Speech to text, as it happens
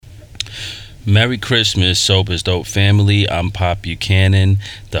Merry Christmas, Sober's Dope family. I'm Pop Buchanan,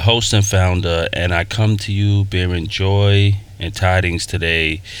 the host and founder, and I come to you bearing joy and tidings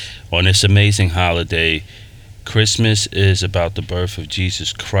today on this amazing holiday. Christmas is about the birth of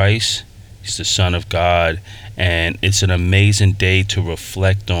Jesus Christ. He's the Son of God, and it's an amazing day to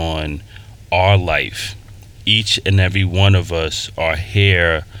reflect on our life. Each and every one of us are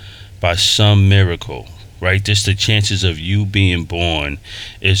here by some miracle, right? Just the chances of you being born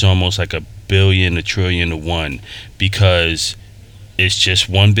is almost like a billion, a trillion to one, because it's just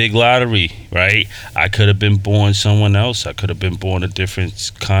one big lottery, right? I could have been born someone else. I could have been born a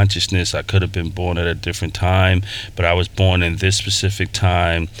different consciousness. I could have been born at a different time, but I was born in this specific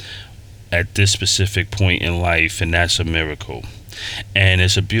time at this specific point in life, and that's a miracle. And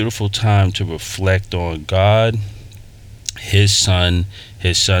it's a beautiful time to reflect on God, his son,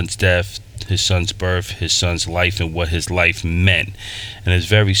 his son's death, his son's birth, his son's life, and what his life meant. And it's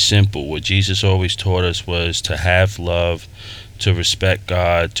very simple. What Jesus always taught us was to have love, to respect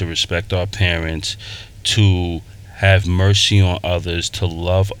God, to respect our parents, to have mercy on others, to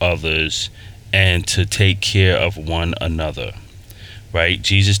love others, and to take care of one another. Right?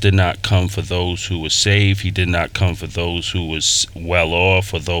 Jesus did not come for those who were saved. He did not come for those who was well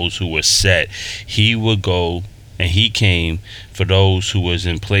off or those who were set. He would go, and he came for those who was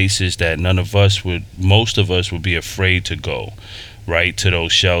in places that most of us would be afraid to go, right? To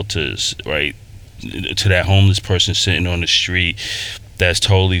those shelters, right? To that homeless person sitting on the street that's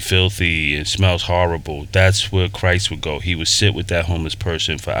totally filthy and smells horrible. That's where Christ would go. He would sit with that homeless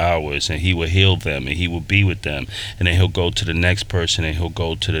person for hours, and he would heal them, and he would be with them, and then he'll go to the next person, and he'll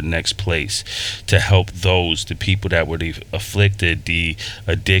go to the next place to help the people that were the afflicted, the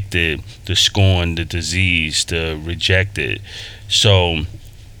addicted, the scorned, the diseased, the rejected. So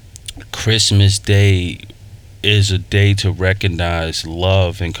Christmas Day is a day to recognize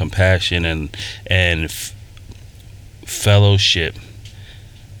love and compassion and fellowship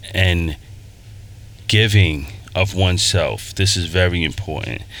and giving of oneself. This is very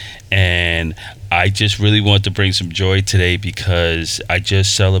important. And I just really want to bring some joy today because I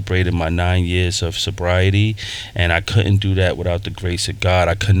just celebrated my 9 years of sobriety, and I couldn't do that without the grace of God.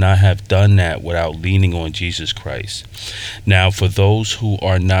 I could not have done that without leaning on Jesus Christ. Now, for those who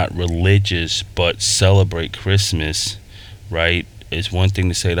are not religious but celebrate Christmas, right? It's one thing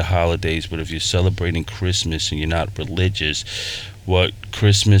to say the holidays, but if you're celebrating Christmas and you're not religious, what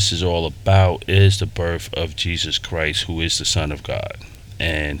Christmas is all about is the birth of Jesus Christ, who is the Son of God.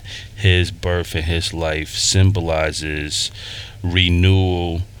 And his birth and his life symbolizes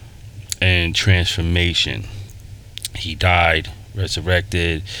renewal and transformation. He died,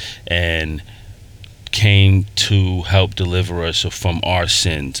 resurrected, and came to help deliver us from our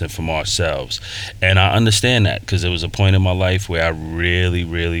sins and from ourselves. And I understand that because there was a point in my life where I really,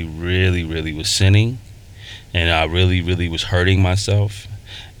 really, really, really was sinning, and I really, really was hurting myself.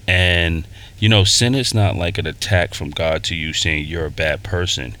 And sin is not like an attack from God to you saying you're a bad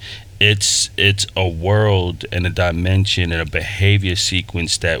person. It's a world and a dimension and a behavior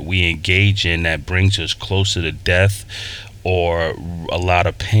sequence that we engage in that brings us closer to death or a lot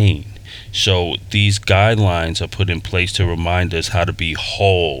of pain. So these guidelines are put in place to remind us how to be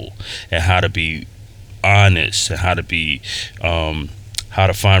whole and how to be honest and how to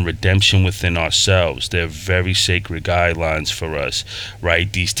find redemption within ourselves. They're very sacred guidelines for us,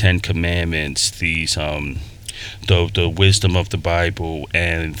 right? These 10 commandments, these the wisdom of the Bible,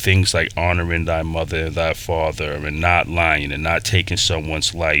 and things like honoring thy mother and thy father, and not lying, and not taking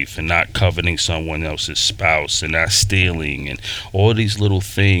someone's life, and not coveting someone else's spouse, and not stealing, and all these little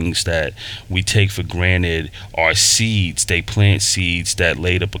things that we take for granted are seeds. They plant seeds that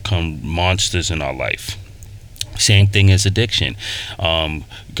later become monsters in our life. Same thing as addiction.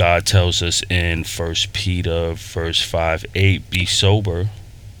 God tells us in 1 Peter verse 5:8, be sober,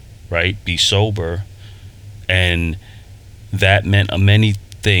 right? Be sober. And that meant many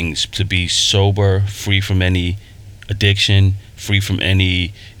things: to be sober, free from any addiction, free from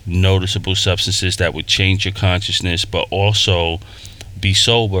any noticeable substances that would change your consciousness, but also be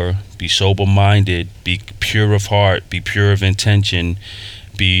sober-minded, be pure of heart, be pure of intention,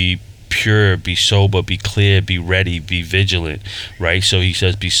 be pure, be sober, be clear, be ready, be vigilant, right? So he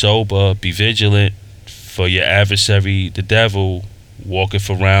says, be sober, be vigilant, for your adversary, the devil, walketh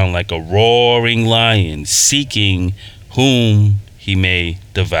around like a roaring lion, seeking whom he may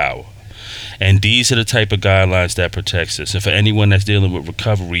devour. And these are the type of guidelines that protects us. And for anyone that's dealing with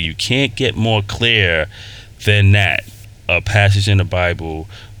recovery, you can't get more clear than that. A passage in the Bible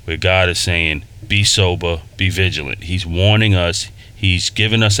where God is saying, be sober, be vigilant. He's warning us. He's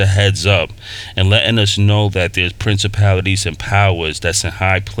giving us a heads up and letting us know that there's principalities and powers that's in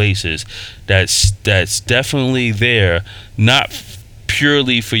high places that's definitely there, not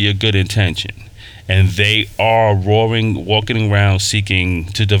purely for your good intention. And they are roaring, walking around seeking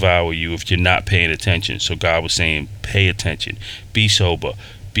to devour you if you're not paying attention. So God was saying, pay attention, be sober,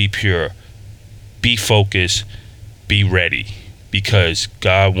 be pure, be focused, be ready, because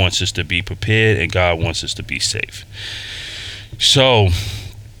God wants us to be prepared and God wants us to be safe. So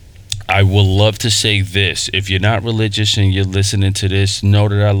I would love to say this. If you're not religious and you're listening to this, know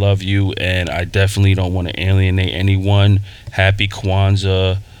that I love you, and I definitely don't want to alienate anyone. Happy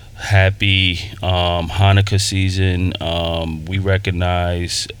Kwanzaa. Happy Hanukkah season. We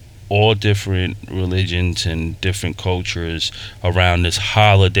recognize all different religions and different cultures around this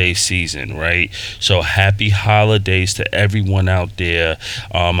holiday season, right? So happy holidays to everyone out there.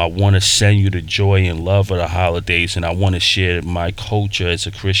 I want to send you the joy and love of the holidays, and I want to share my culture as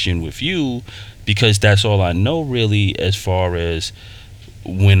a Christian with you, because that's all I know really. As far as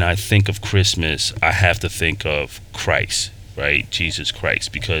when I think of Christmas, I have to think of Christ, right? Jesus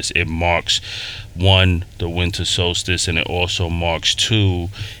Christ, because it marks, one, the winter solstice, and it also marks, two,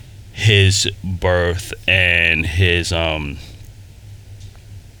 his birth and his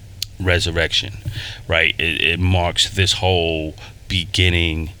resurrection, right? It marks this whole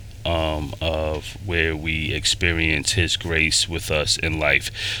beginning of where we experience his grace with us in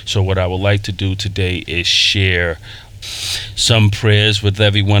life. So what I would like to do today is share some prayers with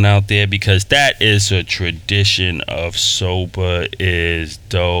everyone out there, because that is a tradition of Sober is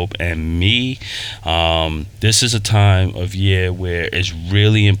Dope and me. This is a time of year where it's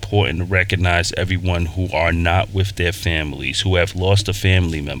really important to recognize everyone who are not with their families, who have lost a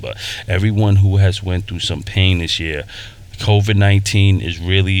family member, everyone who has went through some pain this year. COVID-19 is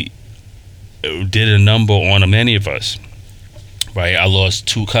really did a number on many of us. Right, I lost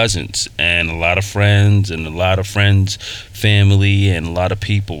 2 cousins and a lot of friends and a lot of friends' family and a lot of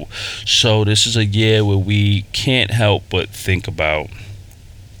people. So this is a year where we can't help but think about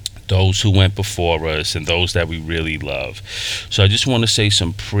those who went before us and those that we really love. So I just want to say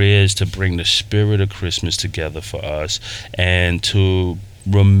some prayers to bring the spirit of Christmas together for us, and to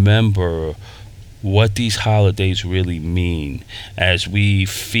remember what these holidays really mean as we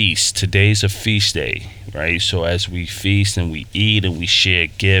feast. Today's a feast day, right? So as we feast and we eat and we share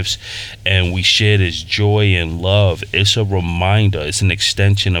gifts and we share this joy and love, it's a reminder, it's an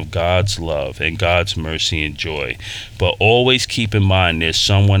extension of God's love and God's mercy and joy. But always keep in mind, there's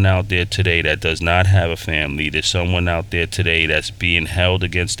someone out there today that does not have a family. There's someone out there today that's being held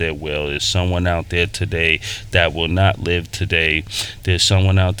against their will. There's someone out there today that will not live today. There's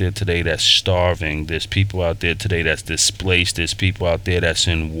someone out there today that's starving. There's people out there today that's displaced. There's people out there that's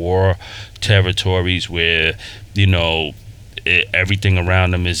in war territories where, everything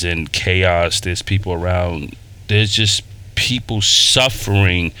around them is in chaos. There's people around. There's just people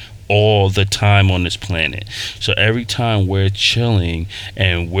suffering all the time on this planet. So every time we're chilling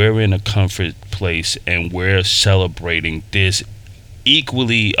and we're in a comfort place and we're celebrating, there's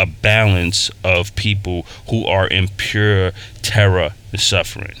equally a balance of people who are in pure terror and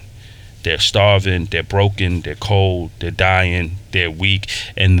suffering. They're starving, they're broken, they're cold, they're dying, they're weak,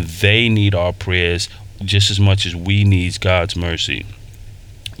 and they need our prayers just as much as we need God's mercy.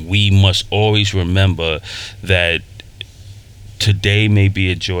 We must always remember that today may be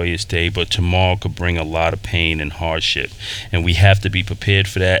a joyous day, but tomorrow could bring a lot of pain and hardship. And we have to be prepared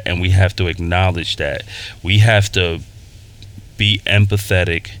for that, and we have to acknowledge that. We have to be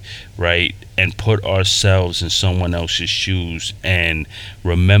empathetic, right? And put ourselves in someone else's shoes and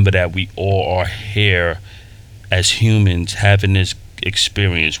remember that we all are here as humans having this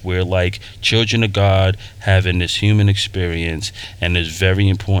experience. We're like children of God having this human experience, and it's very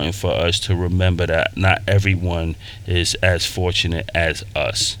important for us to remember that not everyone is as fortunate as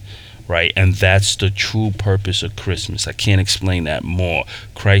us. Right? And that's the true purpose of Christmas. I can't explain that more.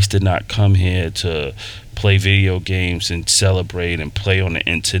 Christ did not come here to play video games and celebrate and play on the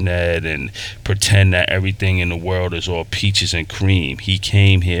internet and pretend that everything in the world is all peaches and cream. He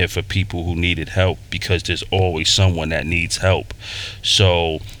came here for people who needed help, because there's always someone that needs help.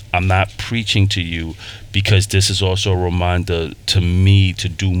 So I'm not preaching to you, because this is also a reminder to me to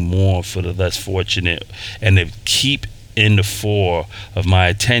do more for the less fortunate, and to keep in the fore of my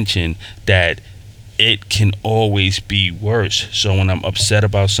attention that it can always be worse. So when I'm upset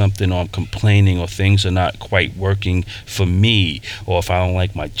about something, or I'm complaining, or things are not quite working for me, or if I don't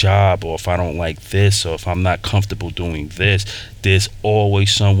like my job, or if I don't like this, or if I'm not comfortable doing this, there's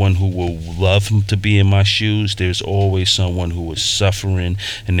always someone who will love to be in my shoes. There's always someone who is suffering,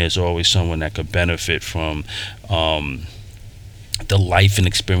 and there's always someone that could benefit from the life and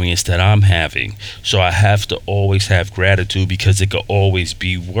experience that I'm having. So I have to always have gratitude because it could always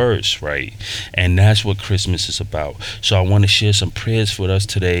be worse, right? And that's what Christmas is about. So I want to share some prayers with us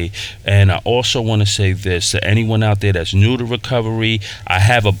today. And I also want to say this to anyone out there that's new to recovery. I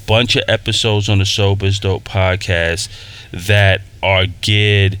have a bunch of episodes on the Sober is Dope podcast that are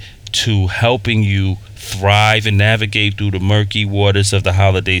geared to helping you thrive and navigate through the murky waters of the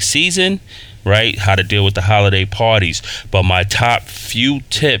holiday season, right? How to deal with the holiday parties. But my top few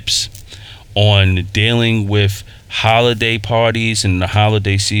tips on dealing with holiday parties and the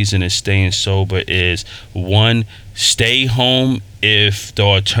holiday season and staying sober is: one, stay home if the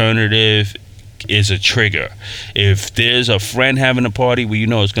alternative is a trigger. If there's a friend having a party where you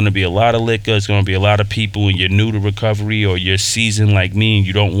know it's going to be a lot of liquor, it's going to be a lot of people, and you're new to recovery or you're seasoned like me and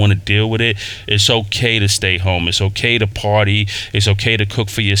you don't want to deal with it, it's okay to stay home. It's okay to party. It's okay to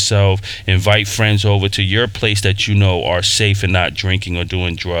cook for yourself. Invite friends over to your place that you know are safe and not drinking or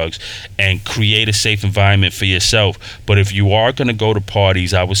doing drugs, and create a safe environment for yourself. But if you are going to go to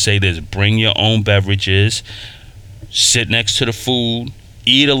parties, I would say this: bring your own beverages, sit next to the food,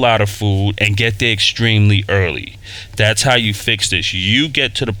 eat a lot of food, and get there extremely early. That's how you fix this. You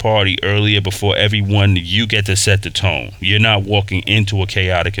get to the party earlier before everyone. You get to set the tone. You're not walking into a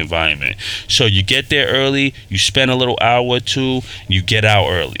chaotic environment. So you get there early, you spend a little hour or two, you get out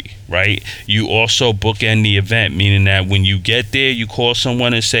early, right? You also bookend the event, meaning that when you get there, you call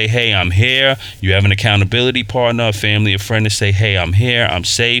someone and say, hey, I'm here. You have an accountability partner, a family, a friend to say, hey, I'm here, I'm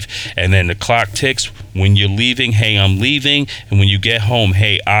safe. And then the clock ticks. When you're leaving, hey, I'm leaving. And when you get home,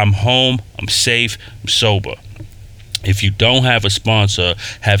 hey, I'm home, I'm safe, I'm sober. If you don't have a sponsor,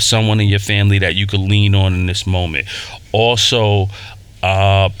 have someone in your family that you can lean on in this moment. Also,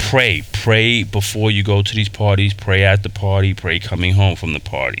 pray before you go to these parties, pray at the party, pray coming home from the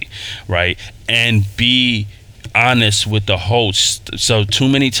party, right? And be honest with the host. So too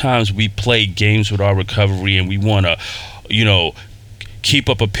many times we play games with our recovery and we want to, keep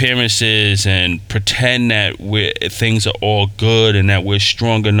up appearances and pretend that things are all good and that we're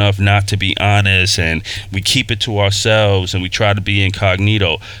strong enough not to be honest, and we keep it to ourselves and we try to be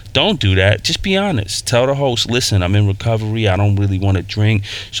incognito. Don't do that. Just be honest. Tell the host, listen, I'm in recovery. I don't really want to drink.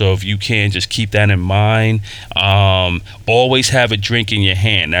 So if you can, just keep that in mind. Always have a drink in your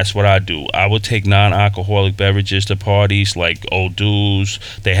hand. That's what I do. I would take non-alcoholic beverages to parties like Old Dudes.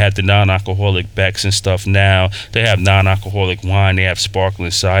 They have the non-alcoholic Becks and stuff now. They have non-alcoholic wine. They have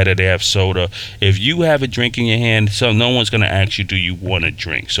sparkling cider. They have soda. If you have a drink in your hand, so no one's going to ask you, do you want to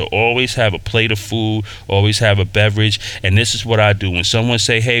drink? So always have a plate of food. Always have a beverage. And this is what I do. When someone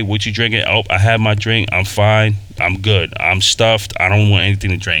say, hey, what you drinking? Oh, I have my drink. I'm fine. I'm good. I'm stuffed. I don't want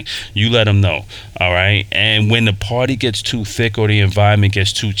anything to drink. You let them know. All right. And when the party gets too thick or the environment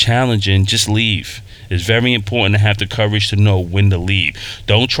gets too challenging, just leave. It's very important to have the courage to know when to leave.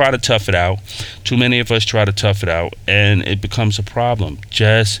 Don't try to tough it out. Too many of us try to tough it out and it becomes a problem.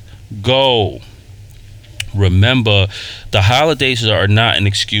 Just go. Remember, the holidays are not an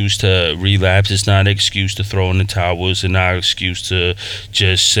excuse to relapse. It's not an excuse to throw in the towels. It's not an excuse to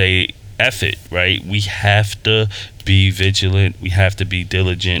just say F it, right? We have to be vigilant. We have to be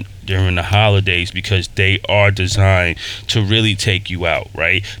diligent during the holidays because they are designed to really take you out,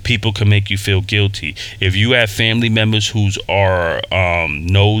 right? People can make you feel guilty. If you have family members who are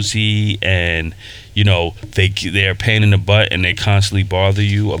nosy and they're a pain in the butt and they constantly bother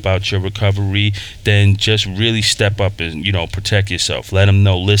you about your recovery, then just really step up and protect yourself. Let them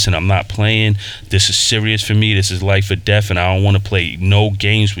know, listen, I'm not playing. This is serious for me. This is life or death, and I don't want to play no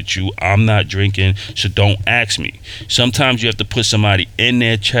games with you. I'm not drinking, so don't ask me. Sometimes you have to put somebody in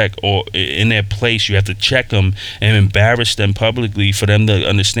their check or in their place. You have to check them and embarrass them publicly for them to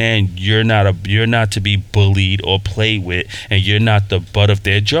understand you're not to be bullied or played with, and you're not the butt of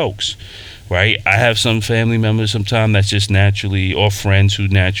their jokes. Right? I have some family members sometimes that's just naturally, or friends who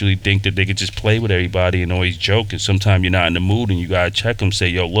naturally think that they could just play with everybody and always joke, and sometimes you're not in the mood and you gotta check them, say,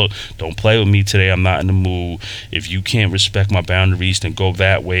 yo, look, don't play with me today, I'm not in the mood. If you can't respect my boundaries, then go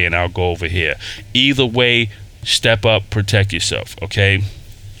that way and I'll go over here. Either way, step up, protect yourself, okay?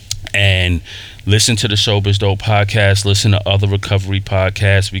 And listen to the Sober is Dope podcast. Listen to other recovery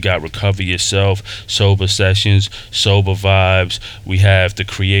podcasts. We got Recover Yourself, Sober Sessions, Sober Vibes. We have the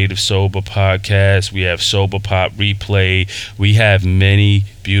Creative Sober podcast. We have Sober Pop Replay. We have many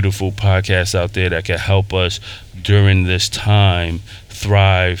beautiful podcasts out there that can help us during this time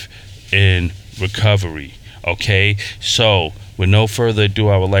thrive in recovery. Okay? So, with no further ado,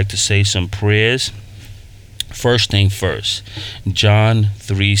 I would like to say some prayers. First thing first, John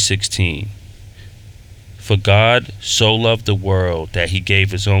 3:16. For God so loved the world that he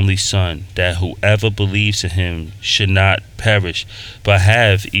gave his only Son, that whoever believes in him should not perish, but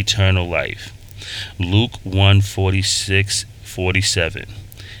have eternal life. Luke 1:46-47.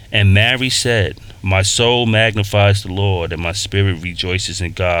 And Mary said, My soul magnifies the Lord, and my spirit rejoices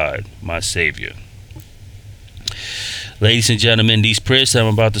in God, my Savior. Ladies and gentlemen, these prayers that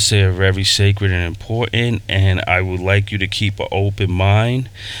I'm about to say are very sacred and important, and I would like you to keep an open mind.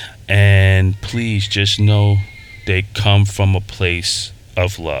 And please just know they come from a place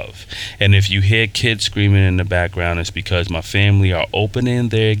of love. And if you hear kids screaming in the background, it's because my family are opening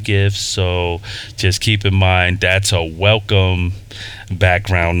their gifts. So just keep in mind that's a welcome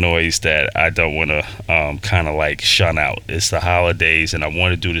background noise that I don't want to kind of like shun out. It's the holidays, and I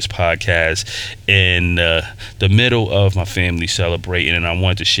want to do this podcast in the middle of my family celebrating, and I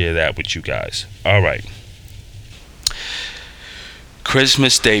wanted to share that with you guys. All right.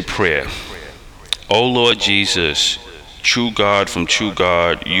 Christmas Day Prayer. O Lord Jesus, true God from true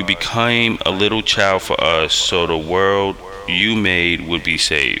God, you became a little child for us so the world you made would be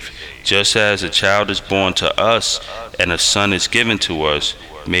saved. Just as a child is born to us and a son is given to us,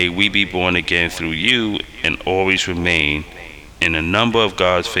 may we be born again through you and always remain in the number of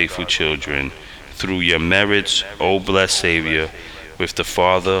God's faithful children. Through your merits, O blessed Savior, with the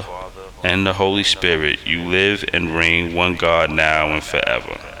Father and the Holy Spirit, you live and reign one God now and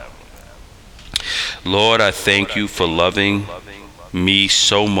forever. Lord, I thank you for loving me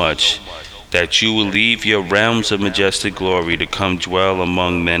so much that you will leave your realms of majestic glory to come dwell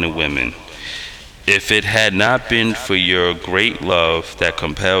among men and women. If it had not been for your great love that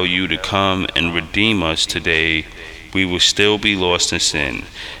compelled you to come and redeem us today, we would still be lost in sin.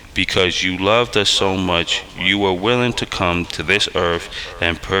 Because you loved us so much, you were willing to come to this earth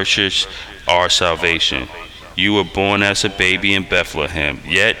and purchase our salvation. You were born as a baby in Bethlehem,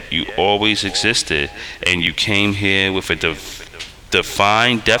 yet you always existed, and you came here with a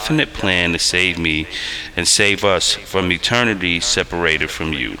defined, definite plan to save me and save us from eternity separated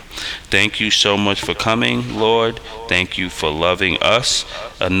from you. Thank you so much for coming, Lord. Thank you for loving us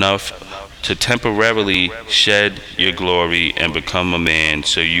enough to temporarily shed your glory and become a man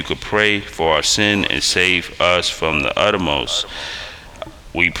so you could pray for our sin and save us from the uttermost.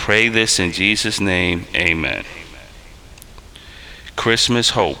 We pray this in Jesus' name, amen.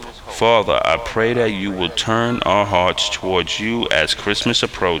 Christmas Hope. Father, I pray that you will turn our hearts towards you as Christmas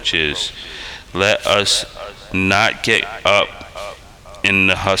approaches. Let us not get up in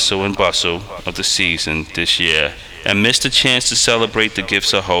the hustle and bustle of the season this year and miss the chance to celebrate the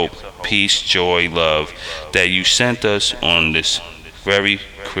gifts of hope, peace, joy, love that you sent us on this very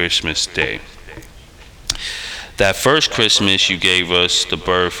Christmas day. That first Christmas you gave us the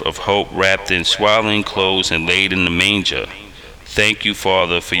birth of hope wrapped in swaddling clothes and laid in the manger. Thank you,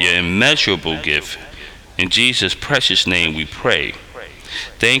 Father, for your immeasurable gift. In Jesus' precious name we pray.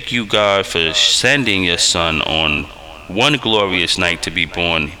 Thank you, God, for sending your Son on one glorious night to be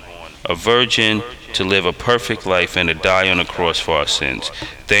born a virgin, to live a perfect life, and to die on the cross for our sins.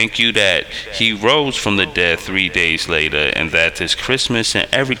 Thank you that he rose from the dead 3 days later, and that this Christmas and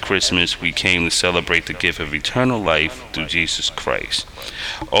every Christmas we came to celebrate the gift of eternal life through Jesus Christ.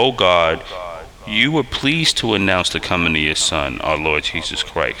 O God, you were pleased to announce the coming of your Son, our Lord Jesus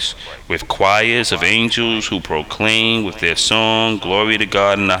Christ, with choirs of angels who proclaim with their song, glory to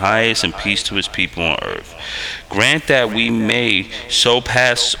God in the highest and peace to his people on earth. Grant that we may so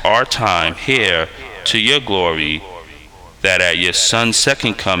pass our time here to your glory, that at your Son's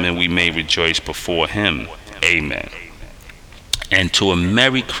second coming we may rejoice before him. Amen. And to a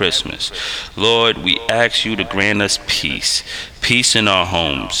Merry Christmas. Lord, we ask you to grant us peace. Peace in our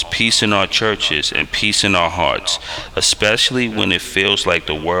homes, peace in our churches, and peace in our hearts, especially when it feels like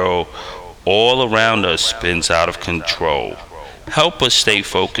the world all around us spins out of control. Help us stay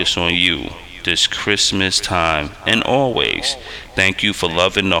focused on you this Christmas time and always. Thank you for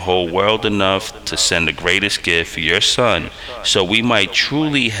loving the whole world enough to send the greatest gift, your Son, so we might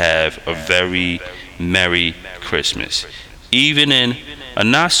truly have a very Merry Christmas, even in a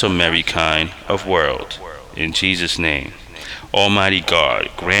not so merry kind of world. In Jesus' name. Almighty God,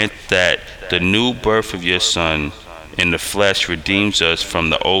 grant that the new birth of your Son in the flesh redeems us from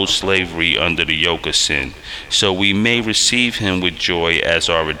the old slavery under the yoke of sin, so we may receive him with joy as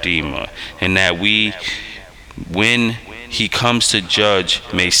our Redeemer, and that we, when he comes to judge,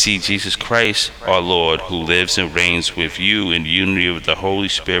 may see Jesus Christ, our Lord, who lives and reigns with you in unity with the Holy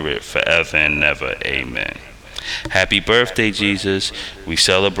Spirit forever and ever. Amen. Happy birthday, Jesus. We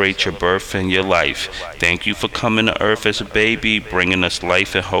celebrate your birth and your life. Thank you for coming to earth as a baby, bringing us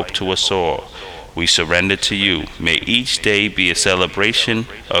life and hope to us all. We surrender to you. May each day be a celebration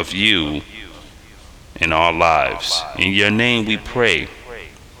of you. in our lives. In your name we pray.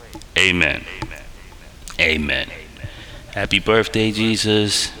 Amen. Amen. Happy birthday,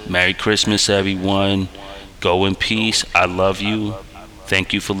 Jesus. Merry Christmas, everyone. Go in peace. I love you.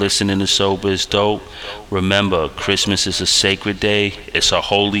 Thank you for listening to Sober is Dope. Remember, Christmas is a sacred day. It's a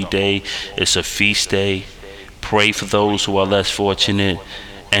holy day. It's a feast day. Pray for those who are less fortunate.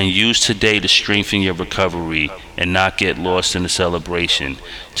 And use today to strengthen your recovery and not get lost in the celebration.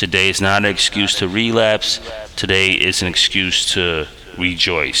 Today is not an excuse to relapse. Today is an excuse to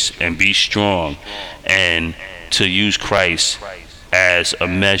rejoice and be strong and to use Christ as a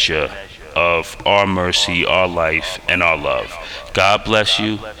measure of our mercy, our life, and our love. God bless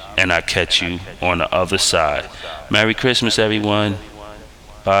you, and I catch you on the other side. Merry Christmas, everyone.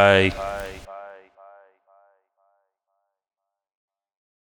 Bye.